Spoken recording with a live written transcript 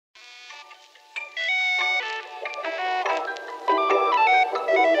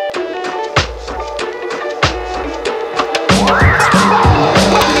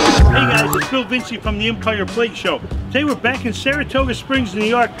Bill Vinci from the Empire Plate Show. Today we're back in Saratoga Springs, New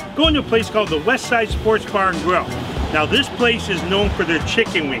York, going to a place called the West Side Sports Bar and Grill. Now this place is known for their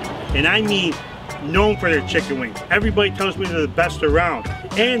chicken wings, and I mean known for their chicken wings. Everybody tells me they're the best around.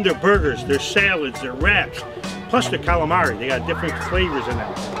 And their burgers, their salads, their wraps, plus their calamari. They got different flavors in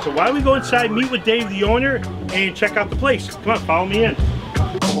them. So why don't we go inside, meet with Dave, the owner, and check out the place. Come on, follow me in.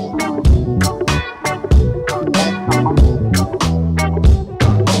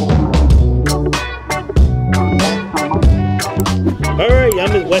 Alright,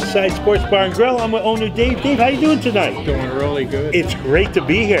 I'm at West Side Sports Bar and Grill. I'm with owner Dave. Dave, how you doing tonight? Doing really good. It's great to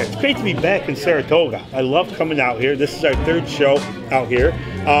be here. It's great to be back in Saratoga. I love coming out here. This is our third show out here.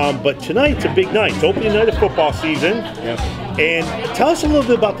 But tonight's a big night. It's opening night of football season. Yes. And tell us a little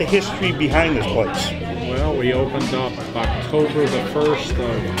bit about the history behind this place. Well, we opened up October the 1st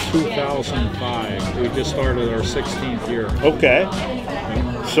of 2005. We just started our 16th year. Okay.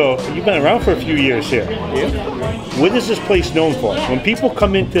 So you've been around for a few years here. Yeah. What is this place known for? When people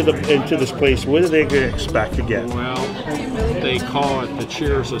come into this place, what are they going to expect to get? Well, they call it the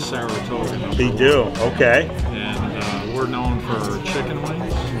Cheers of Saratoga. They do. Okay. And we're known for chicken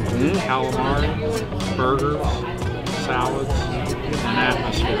wings, calamari, burgers, salads, and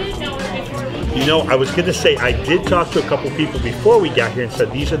atmosphere. You know, I was going to say, I did talk to a couple people before we got here and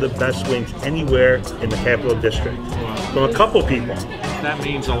said these are the best wings anywhere in the Capital District. Wow. From a couple people. That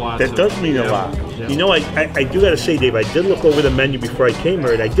means a lot. That does mean a lot. Yeah. You know, I do got to say, Dave, I did look over the menu before I came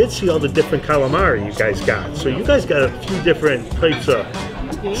here, and I did see all the different calamari you guys got. So you guys got a few different types of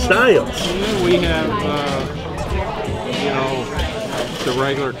styles. Yeah, we have, you know, the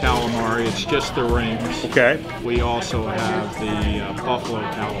regular calamari. It's just the rings. Okay. We also have the buffalo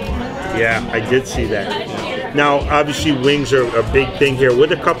calamari. Yeah, I did see that. Yeah. Now, obviously, wings are a big thing here.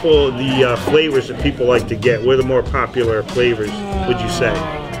 What are a couple of the flavors that people like to get? What are the more popular flavors, would you say?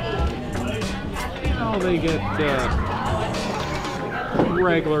 You know, they get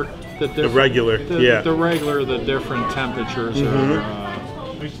regular. The regular, yeah. The regular, the different temperatures are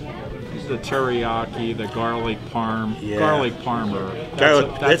the teriyaki, the garlic parm. Yeah. Garlic parmer.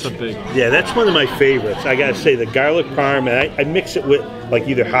 That's a big one. Yeah, that's one of my favorites. I gotta say, the garlic parm, and I mix it with like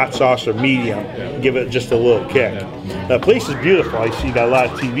either hot sauce or medium, give it just a little kick. Yeah. The place is beautiful. I see you got a lot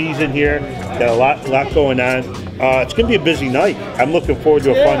of TVs in here, got a lot going on. It's gonna be a busy night. I'm looking forward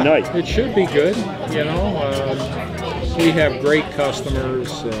to a fun night. It should be good. You know, we have great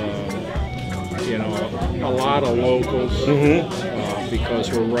customers. You know, a lot of locals. Because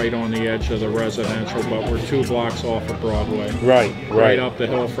we're right on the edge of the residential, but we're 2 blocks off of Broadway. Right up the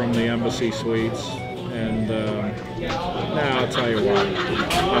hill from the Embassy Suites. And now I'll tell you what,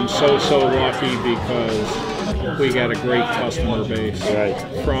 I'm so lucky because we got a great customer base. Right.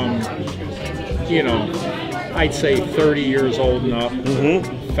 From, you know, I'd say 30 years old and up,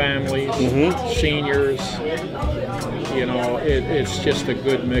 families, seniors. You know, it's just a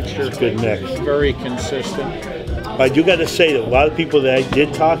good mixture. It's a good mix. Very consistent. I do got to say that a lot of people that I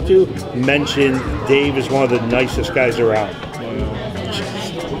did talk to mentioned Dave is one of the nicest guys around. Well,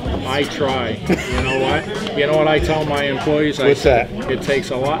 I try. You know what? You know what I tell my employees? What's that? It takes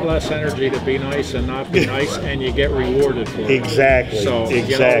a lot less energy to be nice and not be nice, and you get rewarded for it. Exactly. So,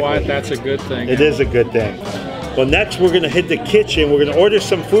 you know what? That's a good thing. It is a good thing. Well, next we're going to hit the kitchen. We're going to order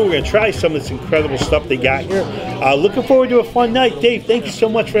some food. We're going to try some of this incredible stuff they got here. Looking forward to a fun night. Dave, thank you so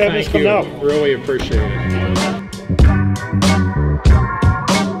much for having us come out. Really appreciate it.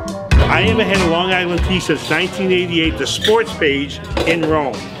 I haven't had a Long Island tea since 1988, the sports page in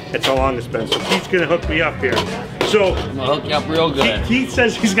Rome. That's how long it's been. So Keith's going to hook me up here. So I'm gonna hook you up real good. Keith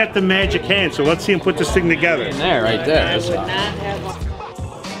says he's got the magic hand, so let's see him put this thing together. In there, right there.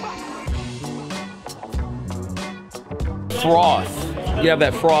 Froth. You have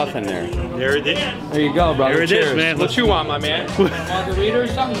that froth in there. There it is. There you go, brother. There it Cheers. is, man. What you want, my man? Margarita or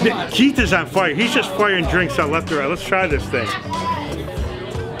something? Come on. Keith is on fire. He's just firing drinks out left and right. Let's try this thing.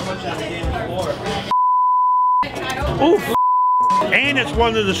 Oof. And it's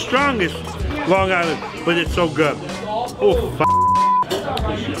one of the strongest Long Island, but it's so good. Oh,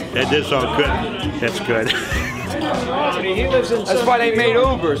 that is all good. That's good. That's why they made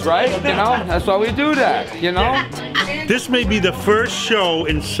Ubers, right? You know, that's why we do that, you know? This may be the first show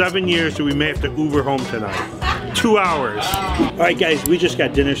in 7 years that we may have to Uber home tonight. 2 hours. All right, guys, we just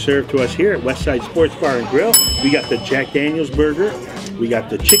got dinner served to us here at West Side Sports Bar and Grill. We got the Jack Daniels burger. We got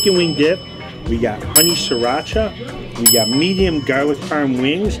the chicken wing dip. We got honey sriracha. We got medium garlic parm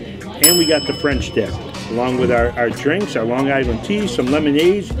wings. And we got the French dip, along with our drinks, our Long Island tea, some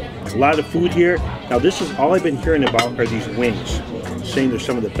lemonades, a lot of food here. Now, this is all I've been hearing about are these wings. Saying they're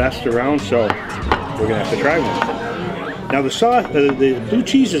some of the best around, so we're gonna have to try one. Now the sauce, the blue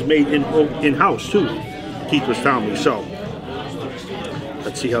cheese is made in-house too. Keith was telling me. So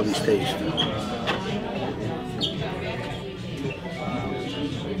let's see how these taste.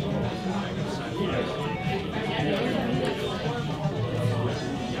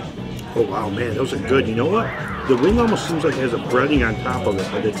 Oh wow, man, those are good. You know what? The wing almost seems like it has a breading on top of it,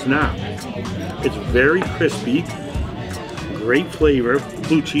 but it's not. It's very crispy, great flavor.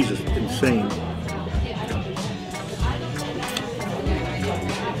 Blue cheese is insane.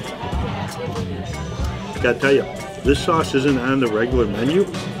 Gotta tell you, this sauce isn't on the regular menu,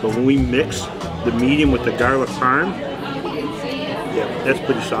 but when we mix the medium with the garlic parm, yeah, that's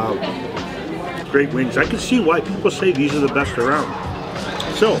pretty solid. Great wings. I can see why people say these are the best around.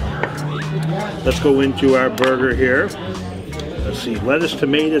 So, let's go into our burger here. Let's see, lettuce,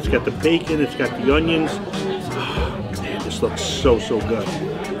 tomato, it's got the bacon, it's got the onions. Oh, man, this looks so, so good.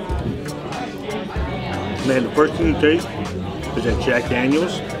 Man, the first thing you taste is that Jack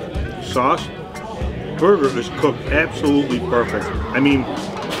Daniels sauce. Burger is cooked absolutely perfect. I mean,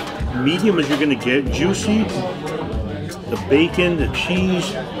 medium as you're gonna get, juicy. The bacon, the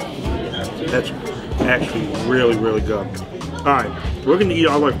cheese, that's actually really, really good. All right, we're gonna eat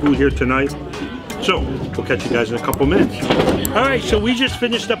all our food here tonight. So, we'll catch you guys in a couple minutes. All right, so we just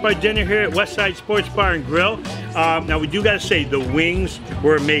finished up our dinner here at Westside Sports Bar and Grill. Now, we do gotta say, the wings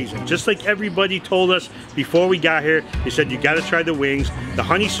were amazing. Just like everybody told us before we got here, they said you gotta try the wings. The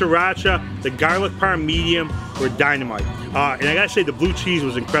honey sriracha, the garlic parm medium were dynamite. And I gotta say, the blue cheese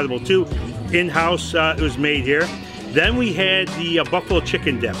was incredible too. In-house, it was made here. Then we had the buffalo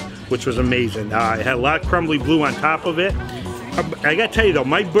chicken dip, which was amazing. It had a lot of crumbly blue on top of it. I gotta tell you though,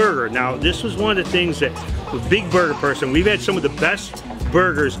 my burger, now this was one of the things that, a big burger person, we've had some of the best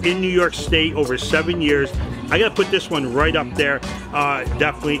burgers in New York State over 7 years. I gotta put this one right up there.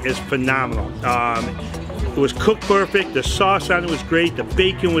 Definitely is phenomenal. It was cooked perfect, the sauce on it was great, the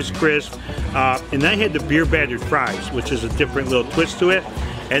bacon was crisp, and then I had the beer battered fries, which is a different little twist to it.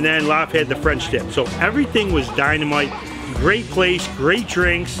 And then Laf had the French dip. So everything was dynamite, great place, great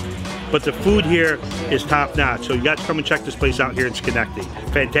drinks. But the food here is top notch. So you got to come and check this place out here in Schenectady.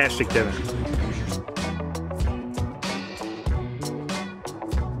 Fantastic dinner.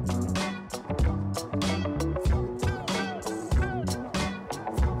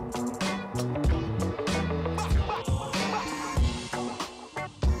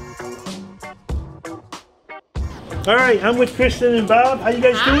 All right, I'm with Kristen and Bob. How you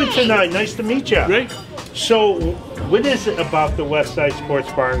guys doing tonight? Nice to meet you. Great. So, what is it about the Westside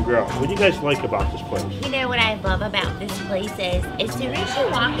Sports Bar and Grill? What do you guys like about this place? You know what I love about this place is, as soon as you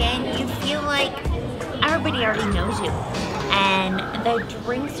walk in, you feel like everybody already knows you. And the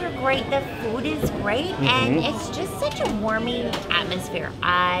drinks are great, the food is great, and it's just such a warming atmosphere.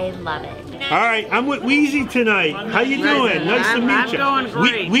 I love it. All right, I'm with Wheezy tonight. How you doing? Nice to meet you. I'm doing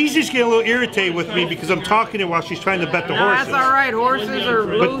great. Wheezy's getting a little irritated with me because I'm talking to her while she's trying to bet the horses. That's all right. Horses are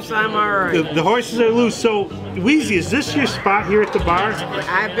loose. I'm all right. The horses are loose. So, Wheezy, is this your spot here at the bar?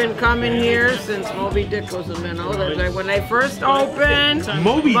 I've been coming here since Moby Dick was a minnow. That's like when they first opened.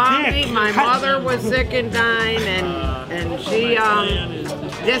 Moby Dick? My mother was sick and dying, and she,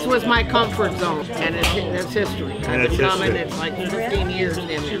 this was my comfort zone, and it's history. I've been coming, it's like 15 years in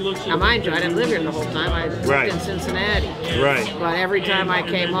there. Now, mind you, I didn't live here the whole time. I lived in Cincinnati. Right. But every time I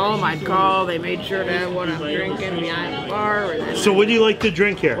came home, I'd call. They made sure to have what I'm drinking behind the bar. So what do you like to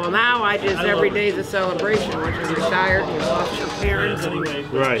drink here? Well, now I just, every day is a celebration. Once you're retired, you lost your parents.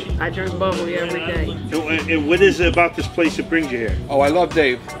 Right. I drink bubbly every day. And what is it about this place that brings you here? Oh, I love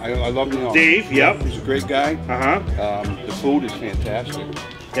Dave. I love him. Dave, yep. He's a great guy. The food is fantastic.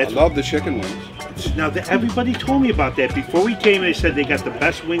 I love the chicken wings. Now, everybody told me about that. Before we came, they said they got the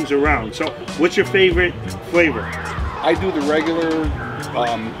best wings around. So, what's your favorite flavor? I do the regular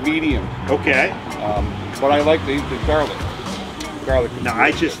medium. Okay. But I like the garlic. Garlic. Now,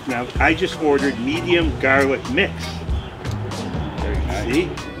 I just ordered medium garlic mix. Very nice. See?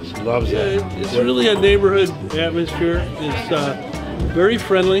 She loves that. It's really a neighborhood atmosphere. It's very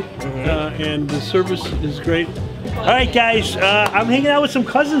friendly, and the service is great. All right, guys, I'm hanging out with some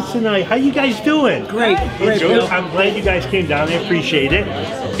cousins tonight. How you guys doing? Great. I'm glad you guys came down. I appreciate it.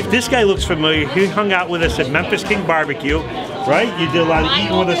 If this guy looks familiar, he hung out with us at Memphis King Barbecue, right? You did a lot of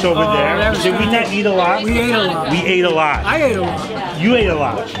eating with us over there. Did we not eat a lot? We ate a lot. We ate a lot. I ate a lot. You ate a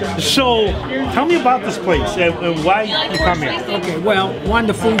lot. So, tell me about this place and why you come here. Okay, well, one,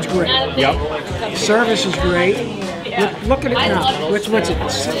 the food's great. Yep. Service is great. Look at it now. What's it?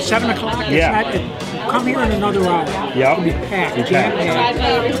 7 o'clock? Yeah. Come here in another hour. Yep. It'll be packed.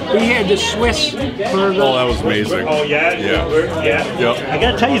 Jam-packed. We had the Swiss burger. Oh, that was amazing. Oh, yeah? Yeah. Yeah? Yep. I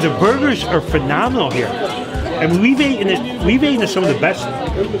gotta tell you, the burgers are phenomenal here. And we've eaten at some of the best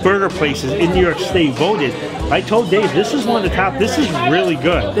burger places in New York State voted. I told Dave, this is one of the top. This is really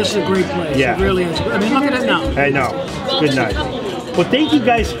good. This is a great place. Yeah. It really is. I mean, look at it now. I know. Good night. Well, thank you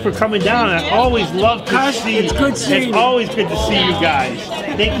guys for coming down. I always love to see. It's good seeing you. It's always good to see you guys.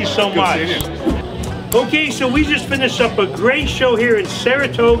 Thank you so much. Okay, so we just finished up a great show here in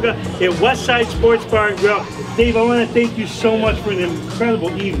Saratoga at Westside Sports Bar and Grill. Dave, I want to thank you so much for an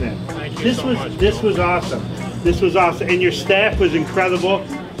incredible evening. Thank you This so was much. this was awesome. This was awesome, and your staff was incredible.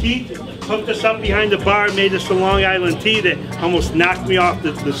 Keith hooked us up behind the bar, made us a Long Island tea that almost knocked me off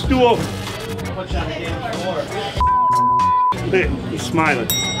the stool. He's smiling.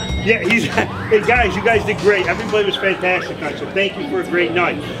 Yeah, hey guys, you guys did great. Everybody was fantastic tonight, so thank you for a great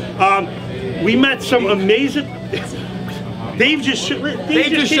night. We met some amazing. Dave just showed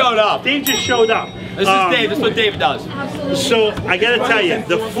up. Dave just showed up. This is Dave. This is what Dave does. So I gotta tell you,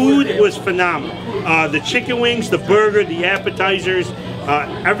 the food was phenomenal. The chicken wings, the burger, the appetizers,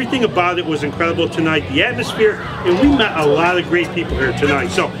 everything about it was incredible tonight. The atmosphere, and we met a lot of great people here tonight.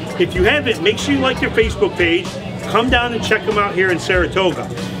 So if you haven't, make sure you like their Facebook page. Come down and check them out here in Saratoga.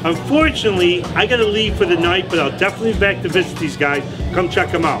 Unfortunately, I gotta leave for the night, but I'll definitely be back to visit these guys. Come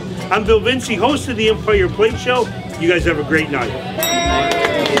check them out. I'm Bill Vinci, host of the Empire Plate Show. You guys have a great night.